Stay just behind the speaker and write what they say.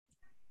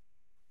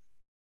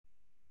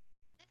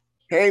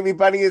Hey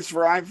everybody, it's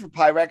Ryan from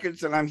Pi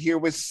Records, and I'm here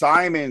with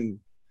Simon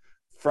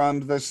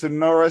from the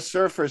Sonora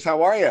Surfers.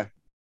 How are you?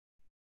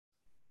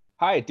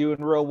 Hi,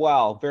 doing real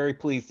well. Very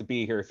pleased to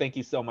be here. Thank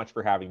you so much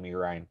for having me,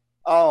 Ryan.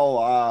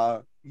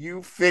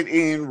 You fit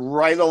in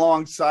right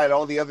alongside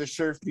all the other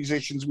surf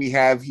musicians we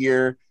have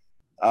here.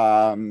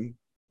 Um,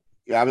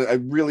 I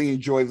really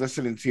enjoyed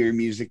listening to your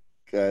music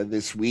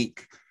this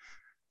week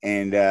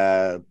and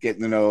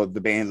getting to know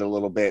the band a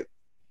little bit.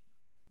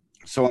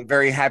 So I'm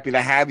very happy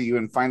to have you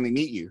and finally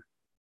meet you.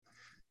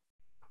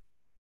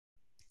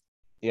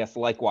 Yes,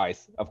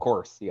 likewise. Of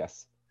course.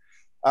 Yes.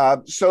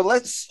 So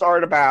let's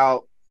start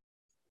about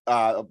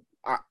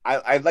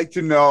I'd like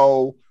to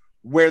know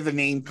where the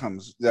name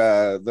comes,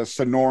 the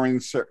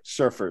Sonoran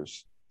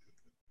Surfers.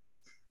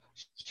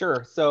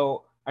 Sure.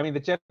 So, I mean,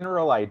 the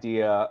general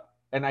idea,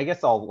 and I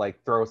guess I'll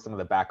like throw some of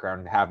the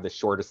background and have the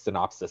shortest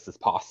synopsis as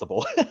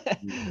possible.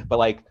 But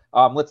like,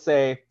 let's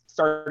say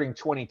starting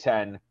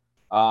 2010,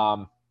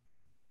 um,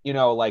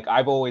 like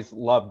I've always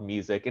loved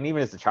music, and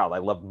even as a child, I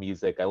loved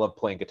music. I loved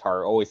playing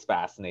guitar, always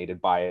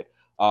fascinated by it.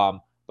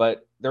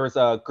 But there was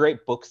a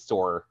great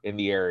bookstore in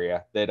the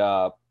area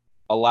that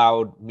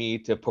allowed me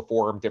to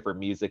perform different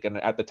music. And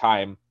at the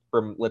time,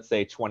 from let's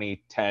say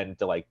 2010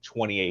 to like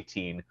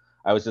 2018,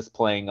 I was just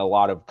playing a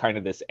lot of kind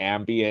of this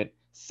ambient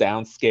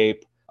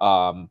soundscape,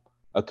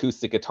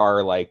 acoustic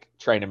guitar, like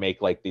trying to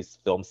make like these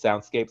film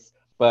soundscapes.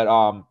 But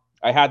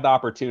I had the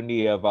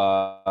opportunity of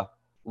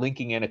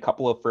linking in a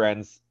couple of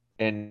friends,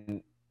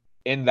 and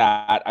in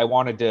that I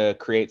wanted to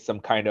create some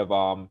kind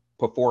of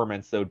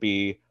performance that would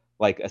be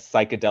like a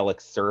psychedelic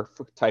surf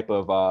type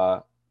of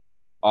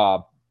uh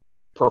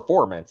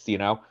performance,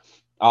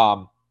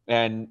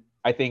 and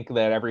I think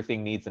that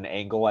everything needs an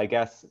angle, I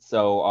guess.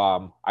 So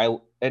I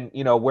and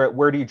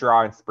where do you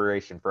draw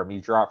inspiration from? You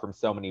draw it from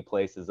so many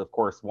places. Of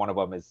course, one of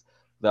them is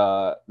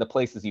the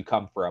places you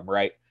come from,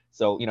 right?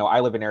 So I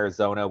live in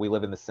Arizona. We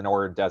live in the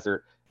Sonora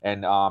Desert,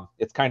 and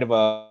it's kind of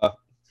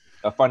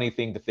a funny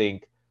thing to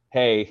think,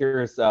 hey,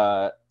 here's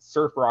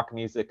surf rock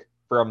music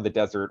from the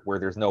desert where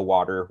there's no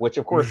water, which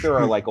of course there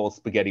are like old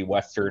spaghetti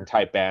western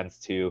type bands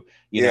too,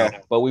 Yeah.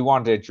 but we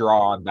wanted to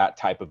draw on that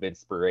type of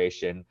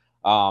inspiration.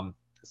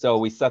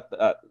 So I set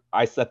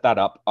that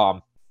up.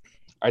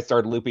 I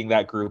started looping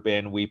that group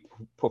in. We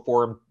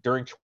performed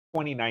during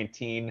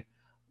 2019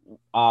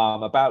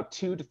 about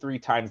 2 to 3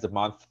 times a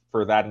month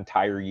for that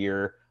entire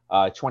year.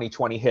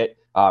 2020 hit.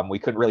 We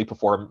couldn't really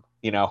perform,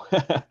 and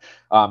at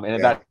Yeah.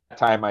 that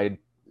time, I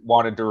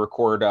wanted to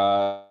record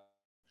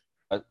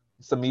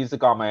some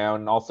music on my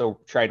own and also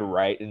try to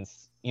write, and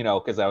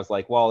because I was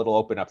like, well, it'll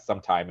open up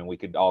sometime and we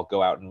could all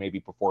go out and maybe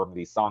perform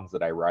these songs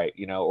that I write,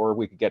 or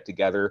we could get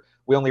together.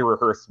 We only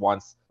rehearsed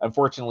once.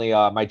 Unfortunately,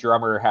 my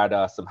drummer had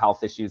some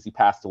health issues. He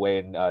passed away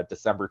in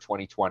December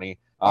 2020.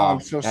 Oh, I'm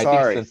so And I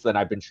think sorry. since then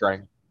I've been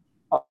trying.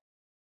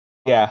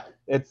 Yeah,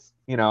 it's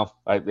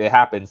it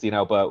happens,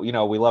 but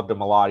we loved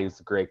him a lot. He was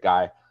a great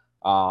guy.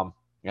 And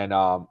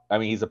I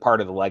mean, he's a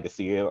part of the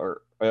legacy,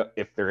 or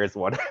if there is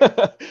one,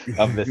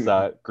 of this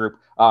group.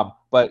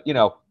 But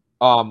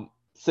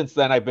since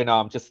then I've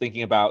been just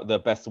thinking about the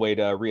best way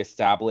to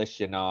reestablish,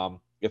 and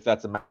if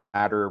that's a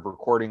matter of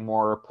recording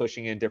more,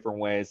 pushing in different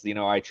ways.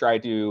 I try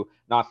to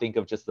not think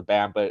of just the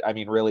band, but I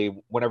mean, really,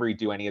 whenever you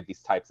do any of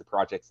these types of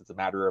projects, it's a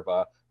matter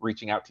of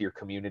reaching out to your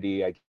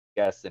community, I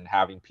guess, and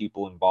having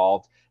people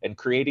involved and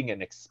creating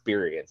an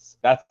experience.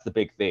 That's the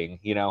big thing,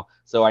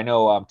 So I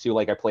know too,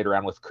 like I played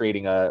around with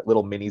creating a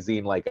little mini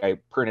zine. Like I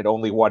printed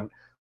only one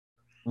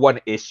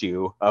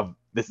issue of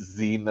this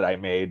zine that I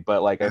made,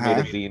 but like I made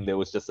a Uh-huh. zine that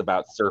was just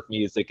about surf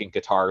music and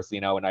guitars,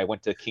 and I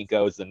went to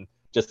Kinko's and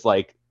just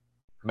like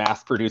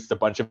mass produced a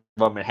bunch of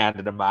them and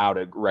handed them out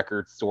at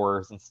record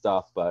stores and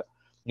stuff. But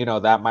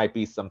that might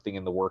be something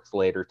in the works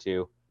later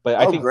too. But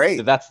I Oh, think that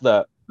great. that's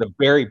the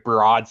very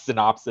broad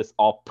synopsis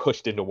all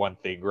pushed into one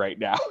thing right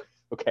now.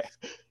 Okay.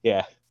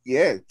 Yeah.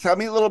 Yeah. Tell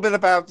me a little bit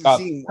about the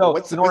zine. So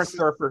Sonoran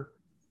Surfer.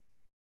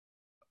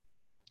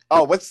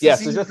 What's the Yeah.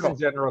 So zine just in called?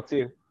 general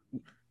too.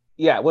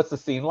 Yeah. What's the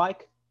scene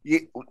like? Yeah,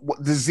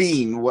 the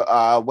zine.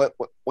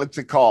 What's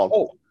it called?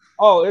 Oh,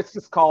 oh, it's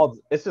just called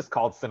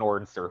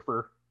Sonoran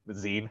Surfer, the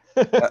zine.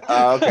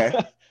 Okay.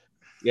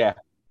 Yeah,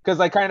 because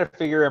I kind of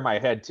figure in my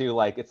head too,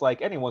 like it's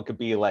like anyone could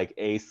be like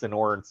a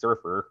Sonoran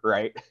surfer,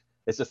 right?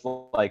 It's just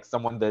like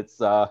someone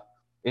that's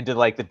into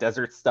like the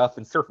desert stuff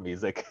and surf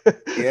music.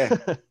 Yeah.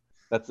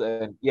 That's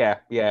yeah,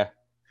 yeah,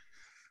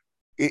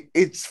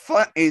 It's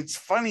fun. It's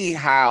funny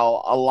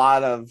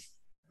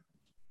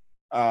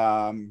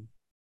um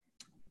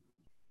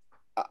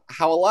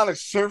how a lot of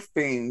surf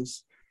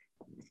fans,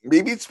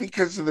 maybe it's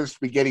because of the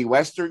spaghetti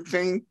western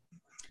thing,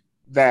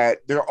 that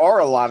there are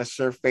a lot of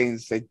surf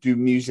fans that do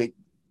music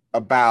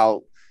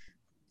about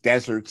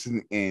deserts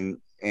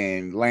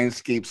and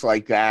landscapes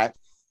like that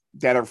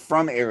are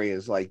from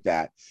areas like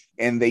that,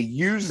 and they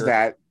use sure.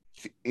 that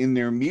in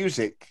their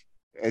music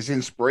as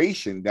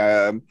inspiration.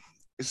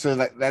 So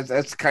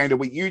that's kind of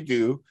what you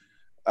do.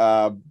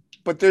 Uh,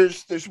 but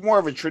there's more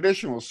of a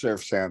traditional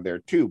surf sound there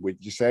too.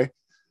 Would you say?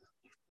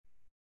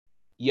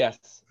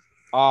 Yes.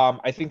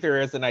 I think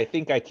there is, and I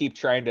think I keep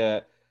trying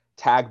to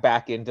tag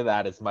back into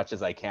that as much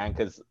as I can,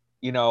 because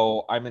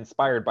I'm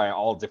inspired by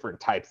all different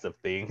types of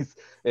things,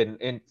 and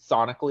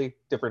sonically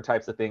different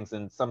types of things.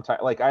 And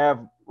sometimes, like, I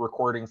have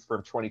recordings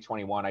from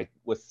 2021. I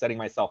was setting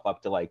myself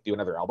up to like do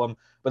another album,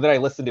 but then I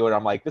listened to it.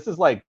 I'm like, this is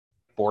like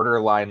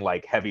borderline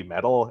like heavy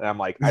metal, and I'm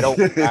like, I don't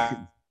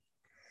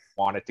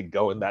want it to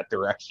go in that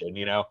direction.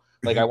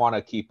 Like, I want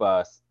to keep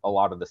a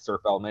lot of the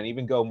surf element,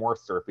 even go more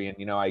surfy.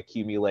 And I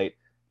accumulate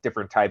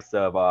different types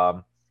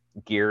of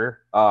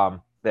gear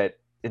that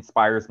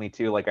inspires me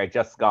too. Like, I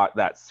just got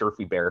that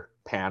Surfy Bear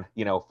pan,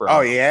 from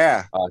Oh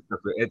yeah.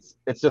 It's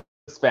just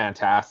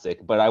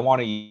fantastic. But I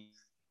want to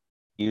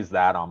use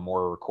that on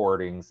more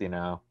recordings.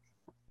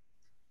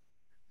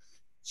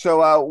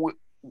 So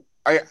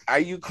are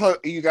you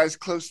guys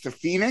close to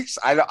Phoenix?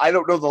 I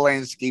don't know the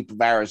landscape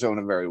of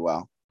Arizona very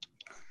well.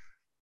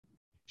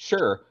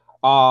 Sure.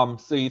 So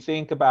you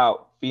think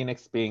about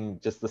Phoenix being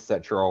just the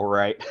central,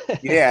 right?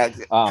 Yeah,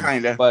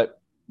 kind of.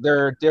 But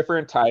there are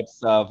different types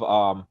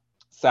of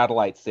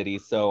satellite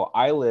cities. So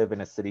I live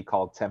in a city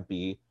called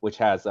Tempe, which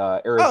has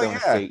Arizona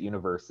State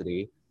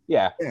University.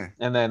 Yeah.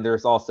 And then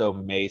there's also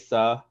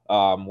Mesa,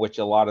 which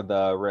a lot of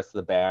the rest of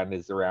the band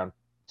is around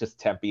just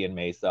Tempe and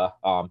Mesa.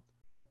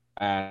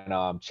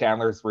 And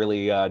Chandler's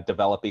really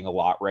developing a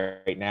lot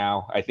right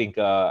now. I think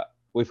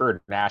we've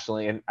heard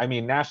nationally, and I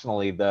mean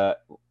nationally,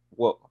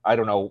 I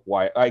don't know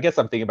why. I guess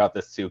I'm thinking about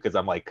this too, because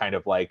I'm like kind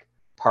of like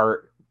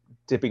part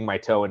dipping my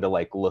toe into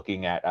like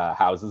looking at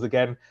houses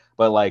again.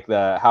 But like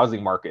the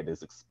housing market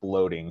is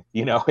exploding,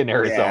 in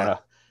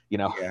Arizona.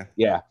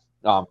 Yeah.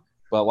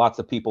 But lots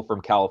of people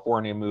from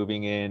California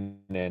moving in,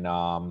 and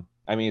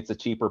I mean, it's a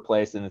cheaper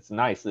place and it's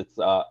nice. It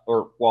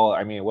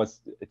was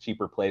a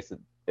cheaper place.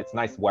 It's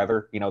nice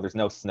weather. There's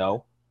no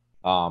snow.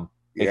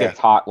 It gets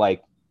hot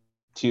like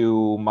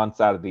 2 months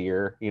out of the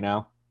year.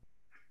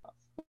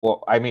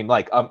 Well, I mean,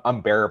 like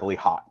unbearably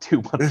hot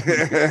 2 months,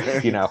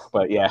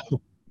 but yeah.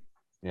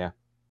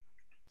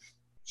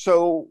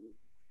 So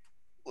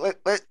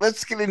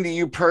let's get into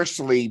you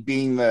personally,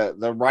 being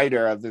the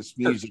writer of this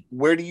music.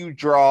 Where do you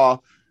draw,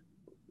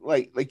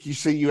 like you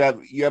say, you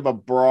have a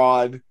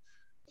broad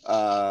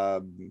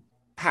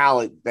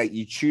palette that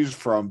you choose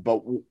from,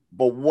 but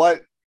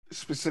what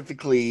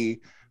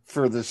specifically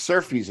for the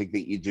surf music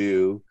that you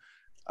do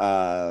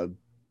kind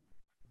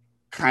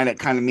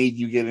of made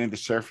you get into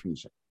surf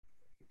music?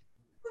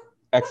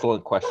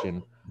 Excellent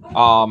question.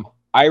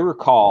 I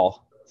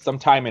recall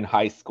sometime in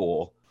high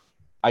school,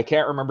 I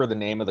can't remember the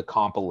name of the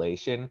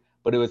compilation,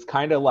 but it was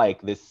kind of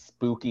like this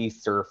spooky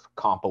surf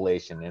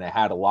compilation, and it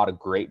had a lot of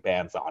great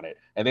bands on it,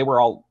 and they were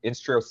all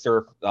instro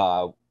surf.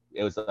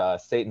 It was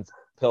Satan's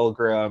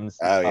Pilgrims,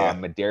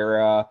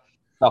 Madeira,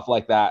 stuff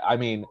like that. I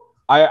mean,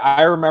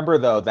 I remember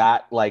though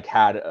that like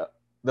that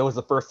was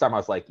the first time I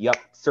was like, yep,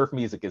 surf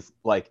music is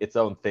like its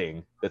own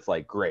thing. That's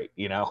like great,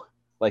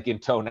 like in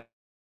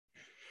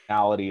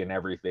tonality and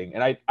everything.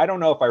 And I don't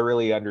know if I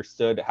really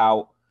understood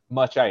how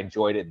much I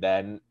enjoyed it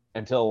then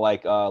until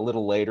like a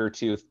little later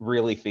too,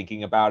 really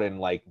thinking about it and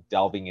like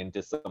delving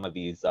into some of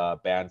these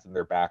bands and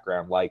their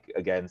background, like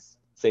against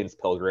Satan's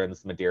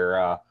Pilgrims,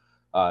 Madeira,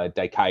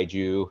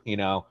 Daikaiju,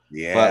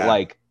 but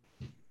like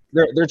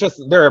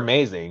they're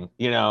amazing,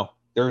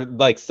 they're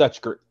like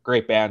such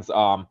great bands.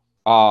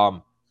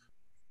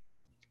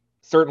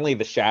 Certainly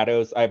the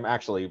Shadows.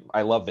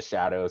 I love the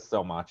Shadows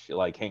so much.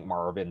 Like Hank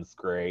Marvin's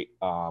great.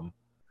 I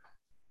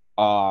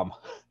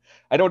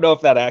don't know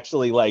if that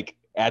actually like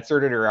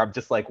answered it, or I'm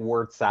just like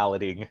word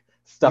salading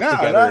stuff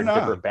together in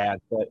different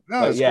bands. But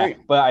yeah,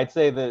 great. But I'd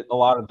say that a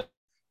lot of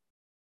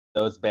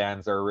those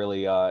bands are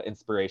really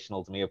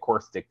inspirational to me. Of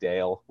course, Dick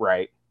Dale,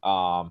 right?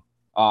 And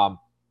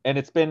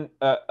it's been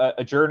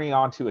a journey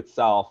onto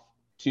itself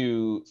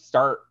to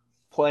start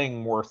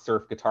playing more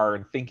surf guitar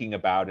and thinking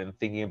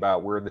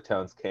about where the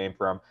tones came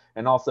from,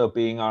 and also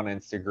being on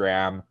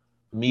Instagram,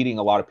 meeting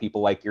a lot of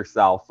people like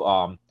yourself.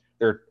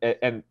 There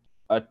and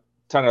a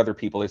ton of other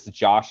people. There's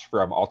Josh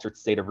from Altered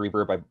State of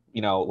Reverb.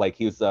 Like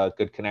he was a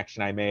good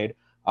connection I made.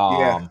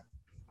 A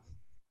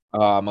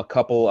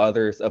couple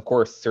others, of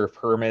course, Surf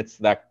Hermits.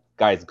 That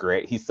guy's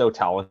great. He's so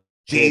talented.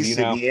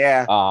 Jason,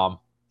 yeah.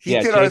 He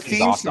did our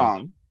theme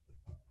song.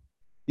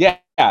 Yeah,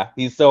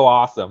 he's so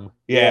awesome.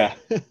 Yeah.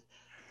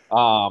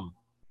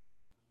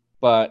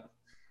 But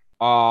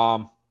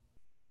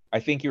I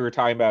think you were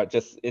talking about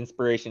just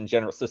inspiration in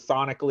general. So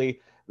sonically,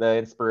 the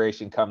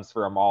inspiration comes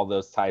from all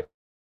those types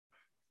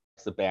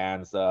of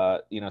bands,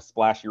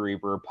 splashy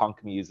reverb,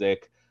 punk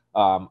music.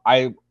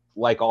 I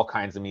like all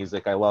kinds of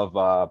music. I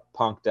love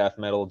punk, death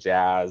metal,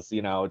 jazz,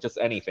 just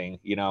anything,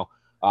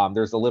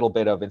 there's a little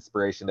bit of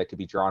inspiration that could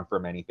be drawn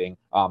from anything.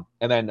 And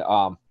then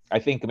I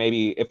think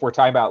maybe if we're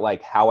talking about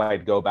like how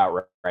I'd go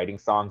about writing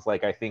songs,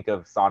 like I think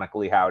of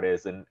sonically how it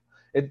is, and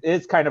it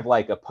is kind of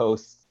like a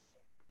post,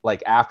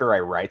 like after I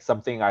write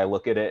something, I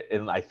look at it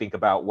and I think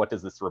about what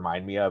does this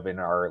remind me of in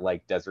our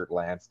like desert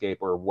landscape,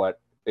 or what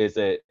is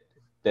it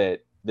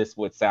that this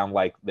would sound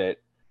like that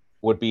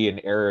would be an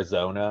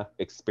Arizona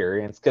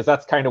experience? Because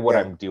that's kind of what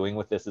I'm doing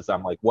with this, is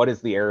I'm like, what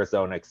is the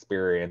Arizona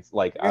experience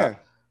like?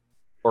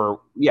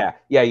 or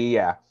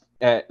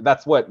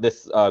that's what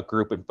this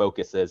group and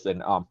focus is.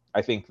 And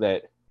I think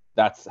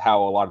that's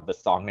how a lot of the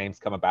song names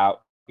come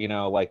about. You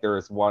know, like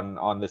there's one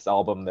on this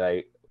album that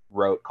I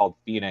wrote called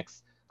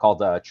Phoenix,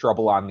 called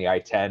Trouble on the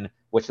I-10,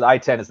 which the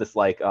I-10 is this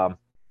like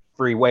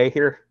freeway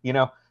here, you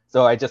know.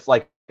 So I just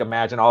like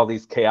imagine all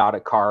these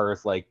chaotic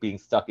cars like being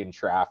stuck in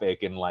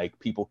traffic and like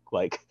people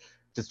like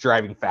just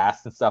driving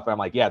fast and stuff. And I'm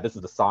like, yeah, this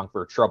is the song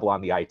for Trouble on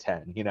the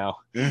I-10, you know.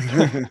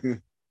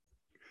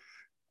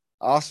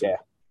 Awesome. Yeah.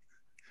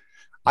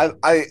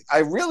 I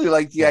really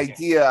like the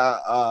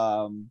idea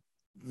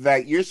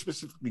that you're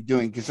specifically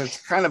doing, because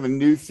that's kind of a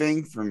new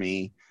thing for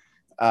me.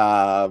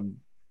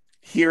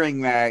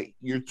 Hearing that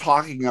you're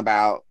talking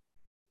about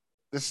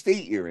the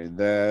state you're in,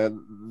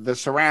 the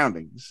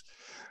surroundings.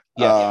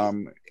 Yeah.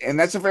 And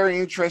that's a very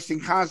interesting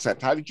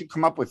concept. How did you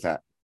come up with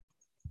that?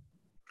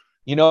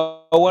 You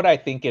know what I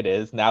think it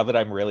is, now that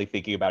I'm really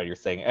thinking about it, you're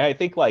saying, and I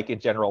think like in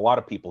general, a lot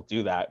of people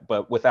do that,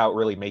 but without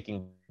really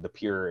making the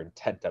pure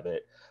intent of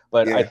it.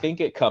 But Yeah. I think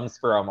it comes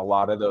from a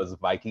lot of those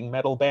Viking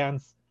metal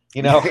bands,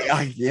 you know,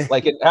 Yeah.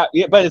 like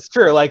but it's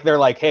true. Like they're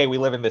like, hey, we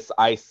live in this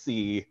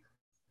icy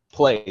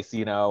place,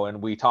 you know,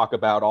 and we talk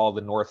about all the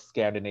North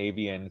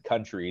Scandinavian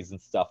countries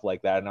and stuff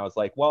like that. And I was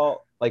like,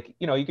 well, like,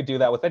 you know, you could do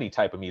that with any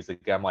type of music.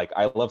 I'm like,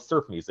 I love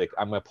surf music.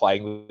 I'm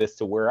applying this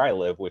to where I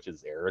live, which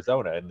is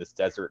Arizona, in this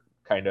desert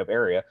kind of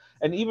area.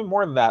 And even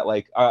more than that,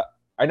 like,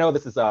 I know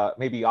this is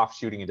maybe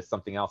offshooting into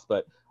something else,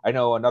 but I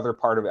know another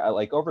part of it,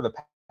 like over the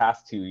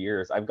past 2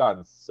 years, I've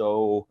gotten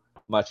so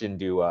much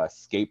into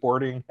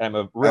skateboarding. I'm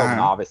a real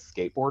novice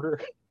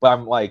skateboarder, but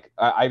I'm like,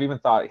 I've even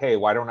thought, hey,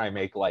 why don't I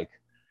make like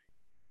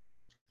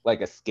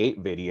a skate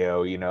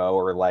video, you know,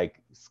 or like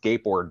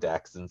skateboard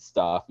decks and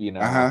stuff, you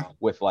know,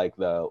 with like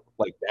the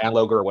like band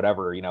logo or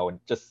whatever, you know, and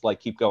just like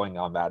keep going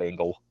on that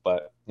angle.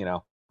 But you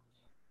know,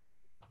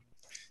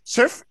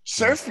 surf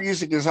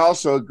music is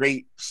also a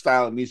great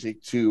style of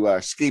music to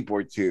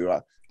skateboard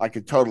to. I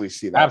could totally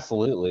see that.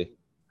 Absolutely,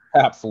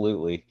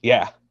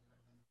 yeah.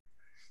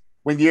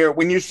 When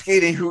you're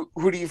skating,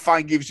 who do you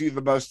find gives you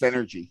the most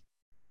energy?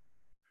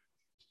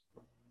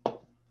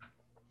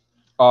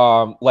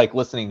 Like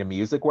listening to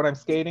music when I'm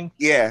skating.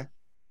 Yeah.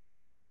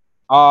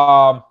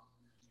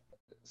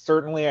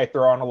 Certainly I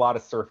throw on a lot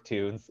of surf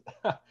tunes.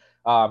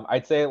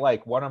 I'd say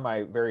like one of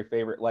my very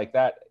favorite, like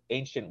that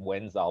Ancient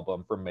Winds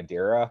album from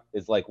Madeira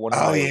is like one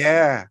of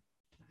those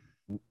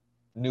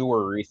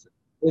newer recent.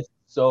 It's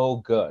so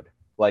good.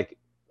 Like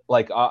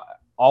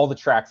all the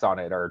tracks on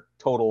it are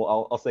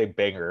total, I'll say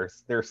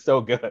bangers. They're so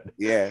good.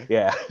 Yeah.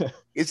 Yeah.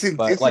 It's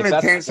like an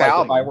intense like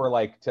album. If I were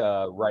like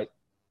to write,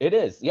 it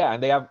is. Yeah,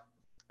 and they have,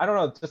 I don't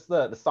know, just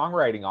the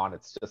songwriting on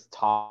it's just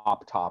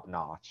top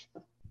notch.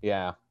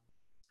 Yeah.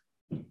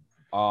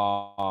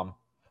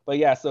 But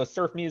yeah, so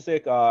surf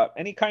music,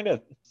 any kind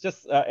of,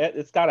 just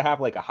it's got to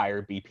have like a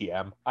higher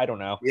BPM. I don't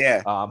know.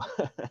 Yeah.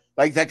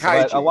 Like that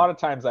kaiju. But a lot of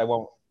times I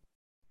won't.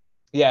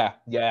 Yeah.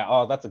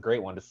 Oh, that's a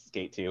great one to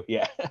skate to.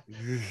 Yeah.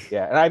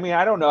 Yeah. And I mean,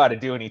 I don't know how to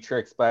do any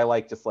tricks, but I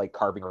like just like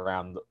carving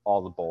around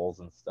all the bowls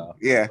and stuff.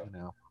 Yeah. You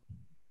know.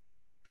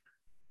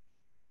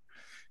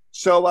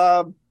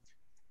 So,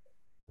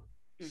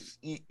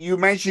 you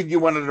mentioned you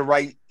wanted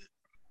to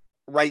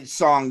write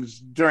songs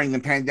during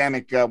the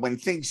pandemic when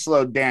things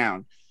slowed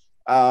down.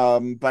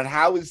 But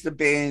how is the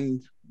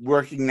band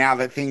working now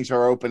that things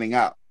are opening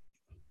up?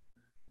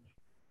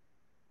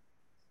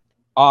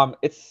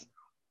 It's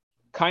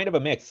kind of a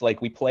mix.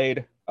 Like we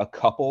played a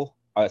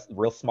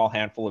real small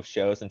handful of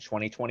shows in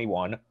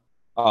 2021.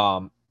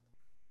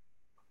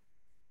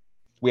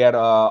 We had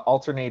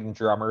alternating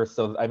drummers,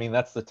 so I mean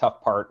that's the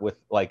tough part with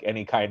like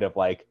any kind of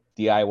like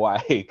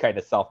DIY kind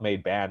of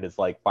self-made band, is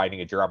like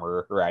finding a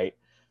drummer, right?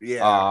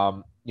 Yeah.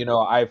 You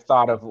know, I've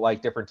thought of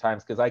like different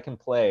times, because I can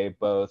play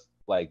both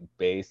like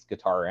bass,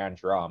 guitar, and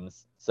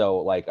drums. So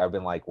like I've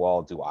been like,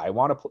 well, do I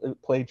want to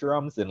play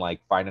drums and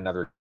like find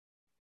another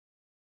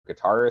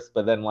guitarist?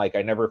 But then like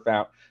I never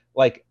found,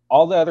 like,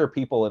 all the other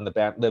people in the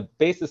band. The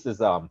bassist is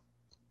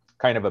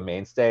kind of a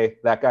mainstay.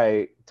 That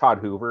guy Todd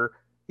Hoover,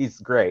 he's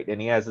great, and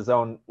he has his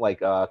own like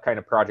kind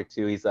of project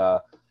too. He's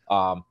a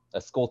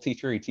school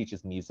teacher. He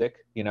teaches music,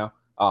 you know.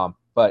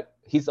 But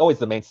he's always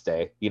the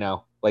mainstay, you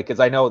know, like,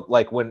 because I know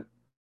like when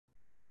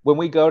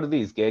we go to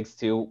these gigs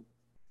too,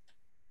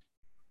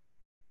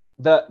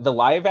 the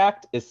live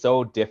act is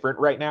so different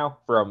right now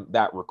from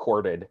that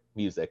recorded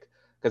music,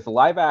 because the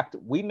live act,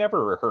 we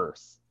never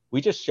rehearse. We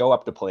just show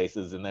up to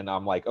places, and then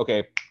I'm like,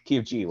 okay, key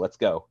of G, let's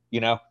go,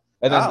 you know.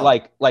 And then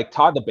like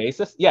Todd the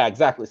bassist, yeah,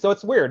 exactly. So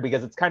it's weird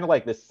because it's kind of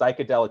like this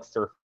psychedelic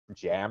surf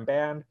jam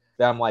band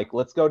that I'm like,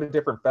 let's go to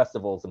different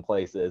festivals and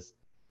places.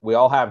 We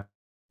all have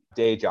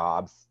day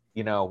jobs,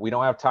 you know. We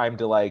don't have time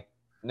to like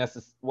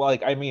well,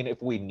 like, I mean,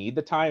 if we need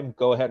the time,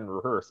 go ahead and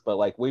rehearse, but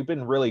like we've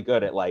been really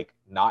good at like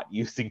not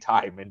using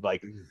time and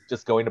like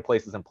just going to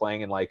places and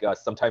playing, and like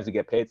sometimes we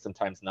get paid,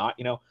 sometimes not,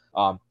 you know.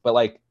 But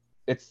like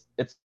it's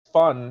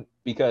fun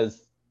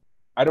because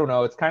I don't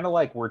know, it's kind of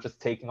like we're just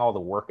taking all the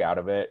work out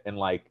of it and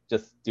like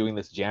just doing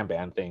this jam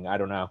band thing. I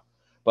don't know.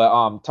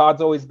 But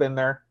Todd's always been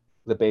there,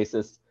 the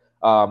bassist.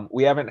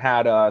 We haven't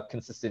had a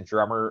consistent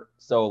drummer,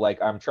 so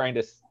like I'm trying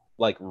to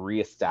like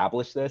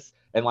reestablish this.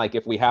 And like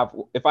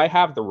if I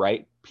have the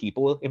right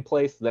people in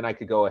place, then I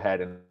could go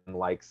ahead and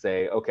like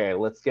say, okay,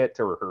 let's get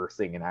to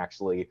rehearsing and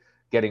actually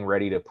getting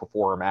ready to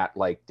perform at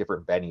like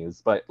different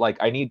venues. But like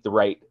I need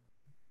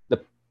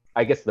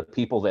I guess the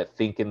people that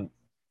think in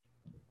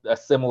a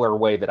similar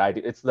way that I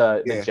do. It's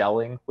the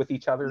gelling with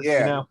each other, you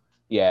know?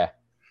 Yeah.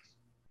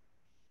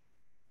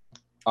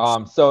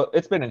 So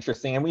it's been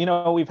interesting,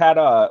 and we've had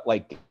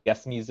like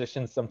guest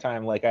musicians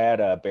sometime. Like I had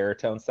a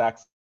baritone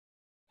sax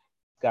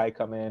guy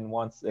come in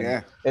once,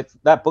 and it's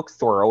that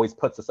bookstore always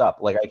puts us up.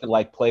 Like I could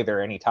like play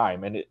there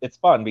anytime, and it's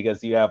fun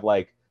because you have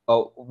like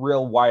a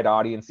real wide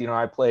audience.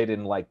 I played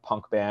in like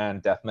punk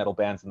band, death metal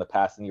bands in the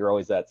past, and you're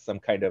always at some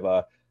kind of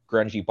a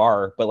grungy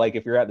bar. But like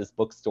if you're at this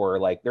bookstore,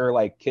 like there are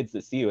like kids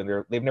that see you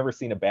and they've never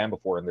seen a band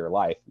before in their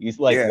life. You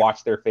like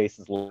watch their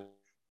faces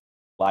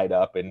light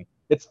up, and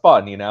it's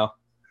fun,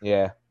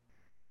 Yeah.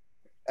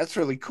 That's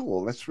really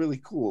cool.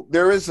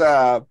 There is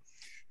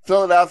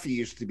Philadelphia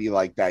used to be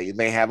like that.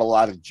 They have a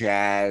lot of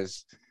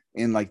jazz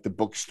in like the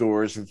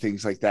bookstores and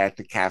things like that,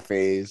 the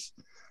cafes.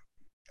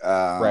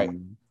 Right.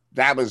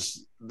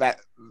 That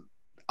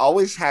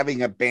always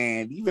having a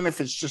band, even if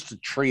it's just a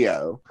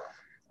trio,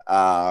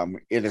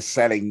 in a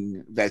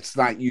setting that's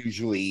not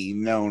usually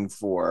known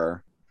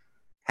for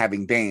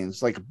having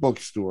bands, like a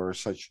bookstore or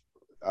such,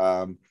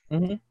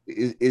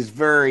 is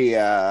very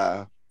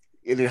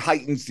it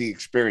heightens the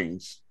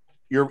experience.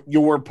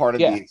 You're part of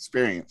the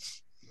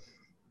experience.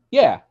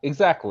 Yeah,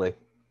 exactly.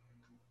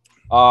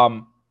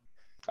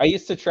 I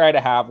used to try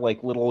to have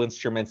like little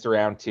instruments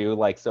around too,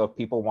 like so if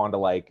people wanted to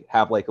like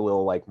have like a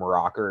little like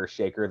maraca or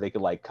shaker, they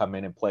could like come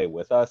in and play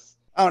with us.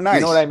 Oh, nice.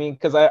 You know what I mean?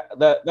 Because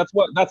that's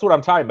what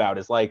I'm talking about.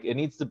 Is like it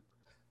needs to,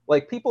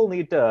 like people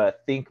need to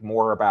think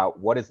more about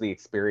what is the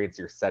experience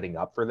you're setting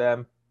up for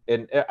them.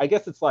 And I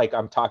guess it's like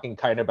I'm talking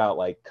kind of about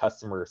like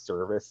customer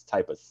service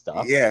type of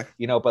stuff. Yeah.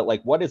 But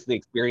like what is the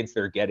experience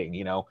they're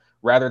getting?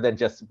 Rather than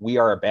just we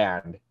are a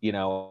band,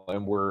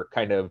 and we're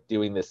kind of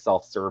doing this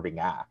self-serving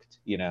act.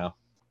 Yeah.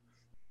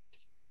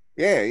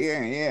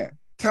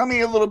 Tell me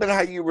a little bit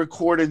how you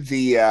recorded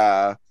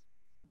the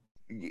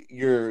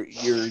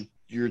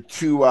your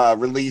two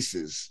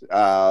releases,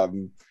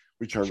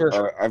 which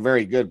are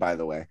very good, by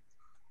the way.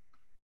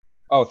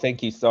 Oh,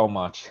 thank you so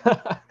much.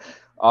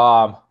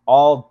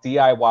 All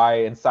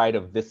DIY inside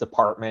of this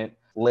apartment,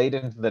 late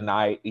into the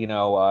night.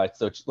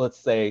 So let's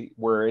say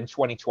we're in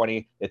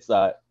 2020. It's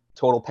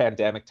total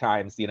pandemic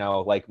times.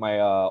 Like my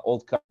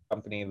old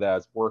company that I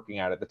was working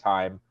at the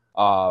time.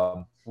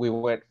 We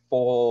went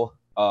full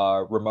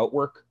remote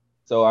work.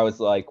 So I was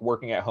like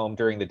working at home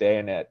during the day,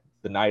 and at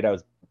the night I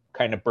was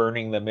kind of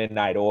burning the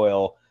midnight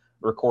oil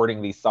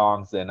recording these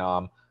songs. And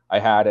I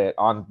had it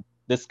on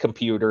this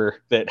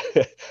computer that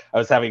I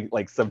was having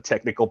like some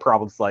technical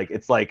problems. Like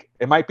it's like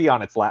it might be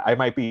on its I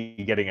might be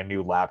getting a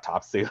new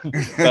laptop soon.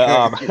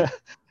 But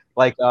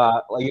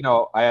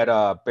I had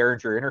a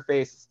Behringer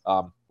interface.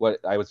 What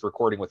I was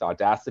recording with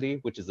Audacity,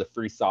 which is a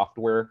free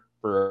software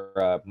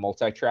for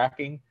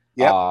multi-tracking.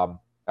 Yeah.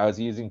 I was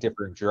using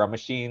different drum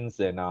machines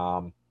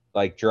and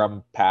like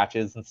drum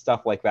patches and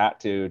stuff like that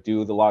to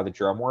do a lot of the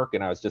drum work.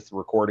 And I was just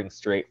recording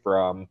straight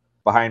from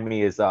behind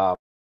me is a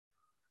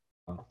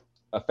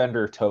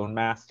Fender Tone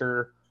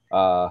Master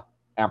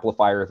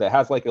amplifier that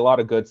has like a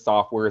lot of good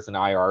softwares and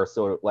IR.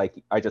 So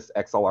like I just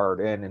XLR'd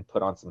in and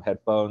put on some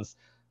headphones.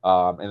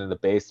 And then the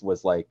bass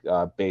was like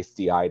bass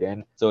DI'd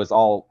in. So it's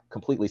all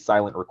completely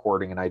silent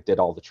recording, and I did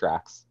all the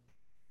tracks.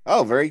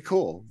 Oh, very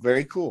cool.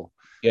 Very cool.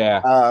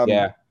 Yeah.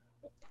 Yeah.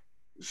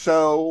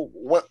 So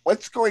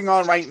what's going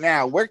on right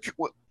now?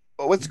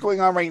 What's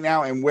going on right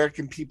now, and where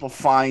can people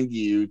find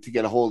you to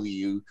get a hold of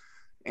you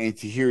and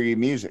to hear your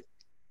music?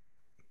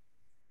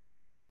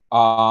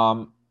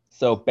 So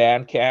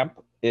Bandcamp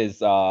is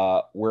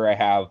where I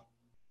have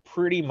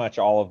pretty much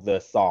all of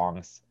the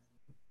songs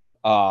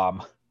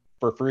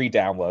for free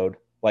download.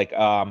 Like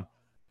I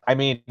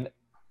mean,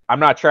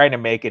 I'm not trying to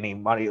make any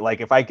money.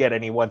 Like if I get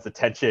anyone's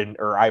attention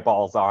or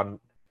eyeballs on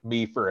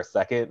me for a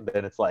second,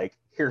 then it's like,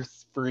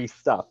 here's free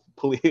stuff,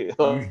 please.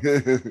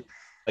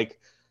 Like,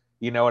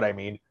 you know what I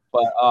mean?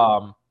 But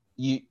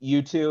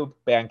YouTube,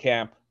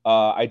 Bandcamp,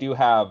 I do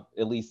have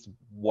at least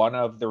one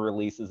of the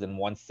releases and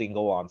one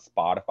single on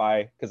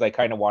Spotify, because I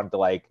kind of wanted to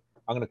like,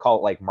 I'm gonna call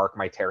it like mark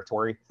my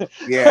territory.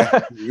 Yeah.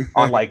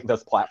 On like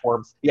those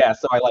platforms. Yeah,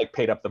 so I like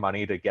paid up the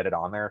money to get it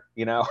on there,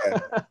 Yeah.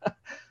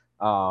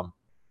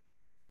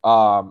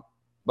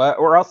 But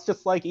or else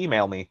just like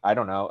email me. I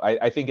don't know.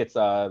 I think it's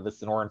the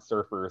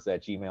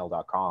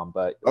sonoransurfers@gmail.com,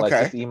 but like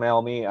just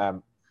email me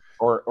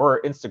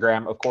or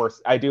Instagram, of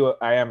course. I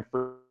am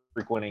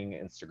frequenting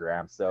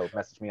Instagram, so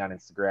message me on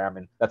Instagram,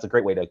 and that's a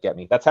great way to get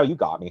me. That's how you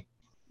got me.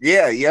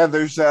 Yeah.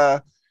 There's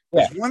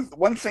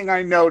one thing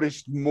I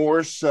noticed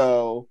more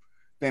so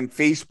than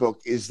Facebook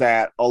is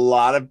that a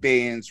lot of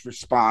bands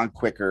respond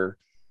quicker,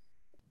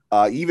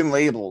 even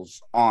labels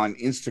on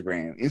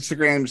Instagram.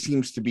 Instagram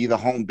seems to be the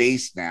home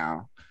base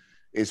now,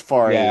 as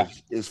far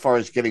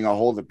as getting a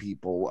hold of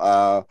people.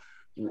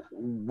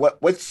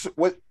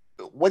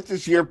 what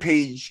does your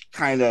page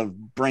kind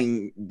of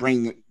bring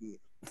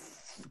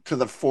to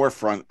the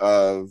forefront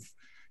of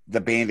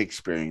the band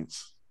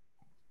experience?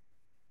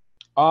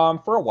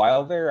 For a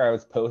while there, I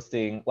was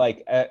posting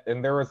like,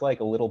 and there was like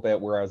a little bit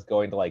where I was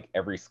going to like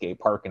every skate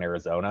park in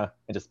Arizona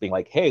and just being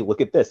like, "Hey, look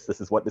at this! This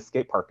is what the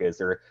skate park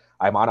is," or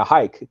 "I'm on a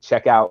hike.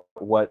 Check out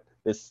what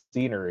this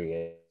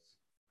scenery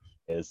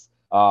is."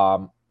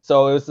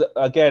 So it was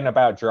again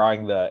about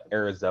drawing the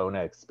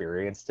Arizona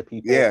experience to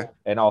people, Yeah,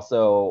 and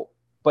also,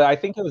 but I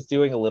think I was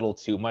doing a little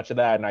too much of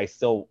that, and I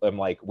still am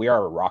like, we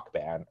are a rock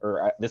band,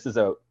 or this is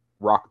a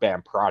rock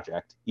band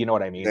project. You know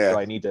what I mean? yeah, So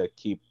I need to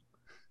keep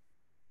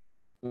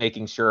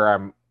making sure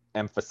I'm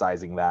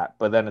emphasizing that.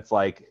 But then it's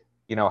like,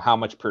 how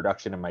much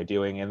production am I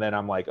doing? And then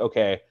I'm like,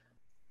 okay,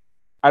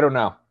 I don't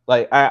know.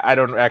 Like, I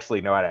don't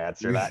actually know how to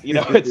answer that.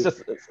 It's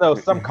just so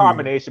some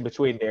combination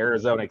between the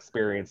Arizona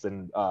experience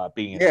and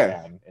being in a yeah.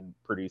 band and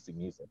producing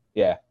music.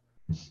 Yeah.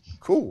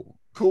 Cool.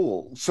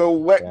 So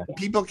what Yeah.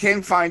 people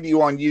can find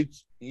you on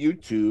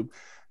YouTube,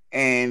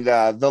 and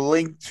the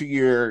link to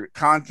your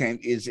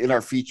content is in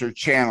our featured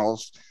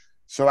channels.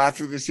 So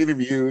after this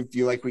interview, if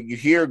you like what you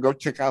hear, go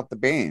check out the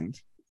band.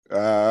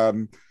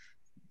 Um,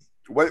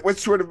 what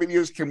sort of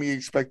videos can we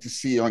expect to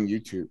see on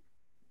YouTube?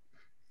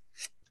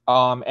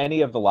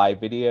 Any of the live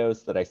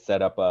videos that I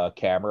set up a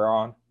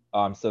camera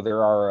on. So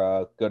there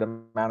are a good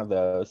amount of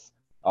those.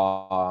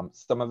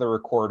 Some of the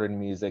recorded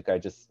music I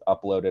just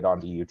uploaded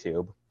onto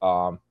YouTube.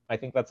 I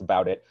think that's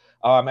about it.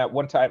 At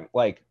one time,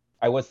 like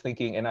I was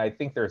thinking, and I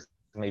think there's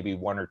maybe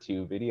one or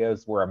two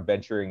videos where I'm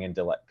venturing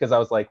into like, because I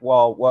was like,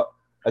 well, what?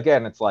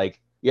 Again, it's like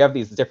you have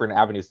these different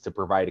avenues to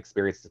provide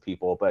experience to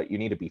people, but you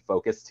need to be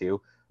focused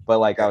too. But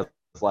like I was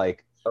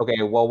like,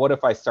 okay, well, what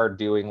if I start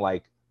doing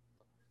like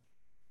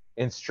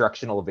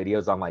instructional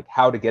videos on like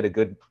how to get a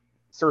good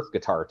surf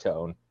guitar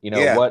tone?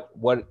 Yeah,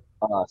 what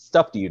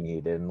stuff do you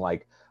need? And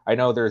like I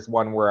know there's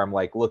one where I'm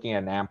like looking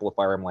at an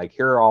amplifier, I'm like,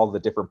 here are all the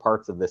different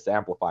parts of this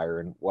amplifier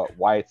and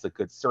why it's a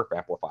good surf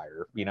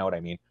amplifier. You know what I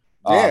mean?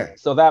 yeah,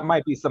 So that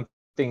might be something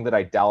that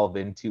I delve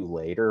into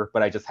later,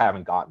 but I just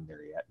haven't gotten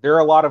there yet. There are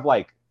a lot of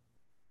like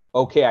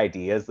okay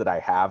ideas that I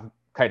have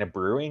kind of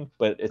brewing,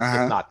 but it's just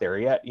uh-huh. not there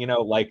yet.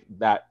 Like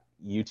that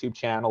YouTube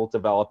channel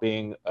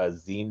developing, a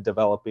zine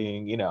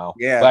developing. But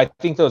Yeah, I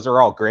think those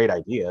are all great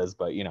ideas.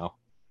 But yeah.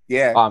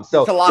 It's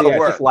a so lot of yeah,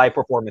 it's just work. live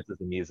performances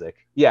and music.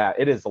 Yeah,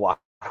 it is a lot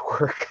of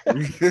work.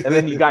 And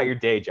then you got your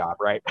day job,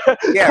 right?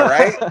 Yeah,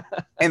 right.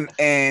 And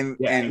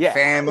Yeah.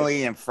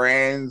 family and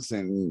friends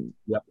and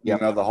Yep.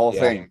 the whole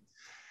Yeah. thing.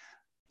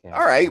 Yeah.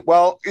 All right.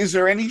 Well, is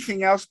there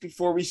anything else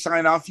before we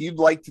sign off you'd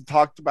like to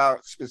talk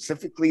about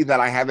specifically that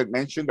I haven't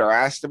mentioned or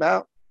asked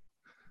about?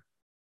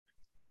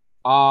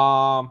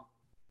 Um,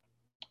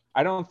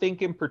 I don't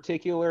think in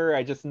particular.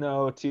 I just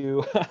know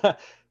to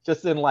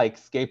just in like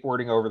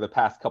skateboarding over the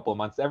past couple of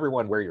months,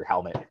 everyone wear your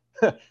helmet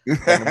and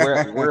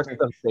wear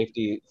some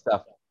safety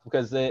stuff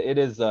because it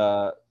is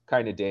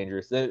kind of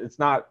dangerous. It's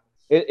not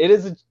it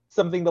is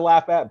something to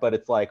laugh at, but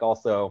it's like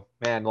also,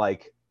 man,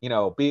 like,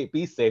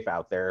 be safe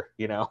out there,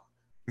 Yeah.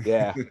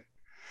 Yeah.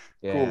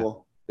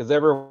 Cool. Because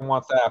everyone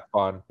wants to have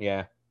fun.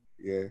 Yeah.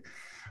 Yeah.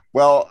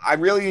 Well, I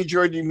really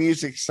enjoyed your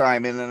music,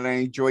 Simon, and I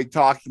enjoyed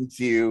talking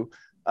to you.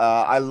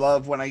 I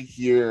love when I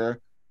hear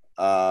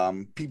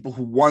people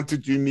who want to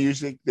do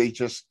music. They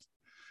just,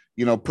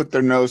 put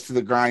their nose to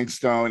the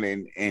grindstone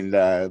and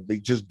they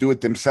just do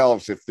it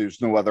themselves if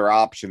there's no other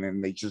option,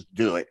 and they just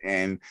do it.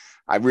 And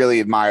I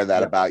really admire that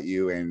Yep. about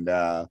you. And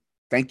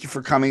thank you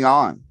for coming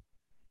on.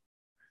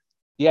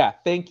 Yeah.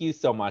 Thank you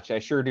so much. I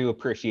sure do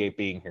appreciate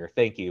being here.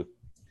 Thank you.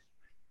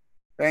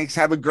 Thanks.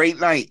 Have a great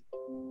night.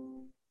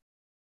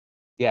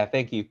 Yeah.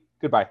 Thank you.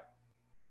 Goodbye.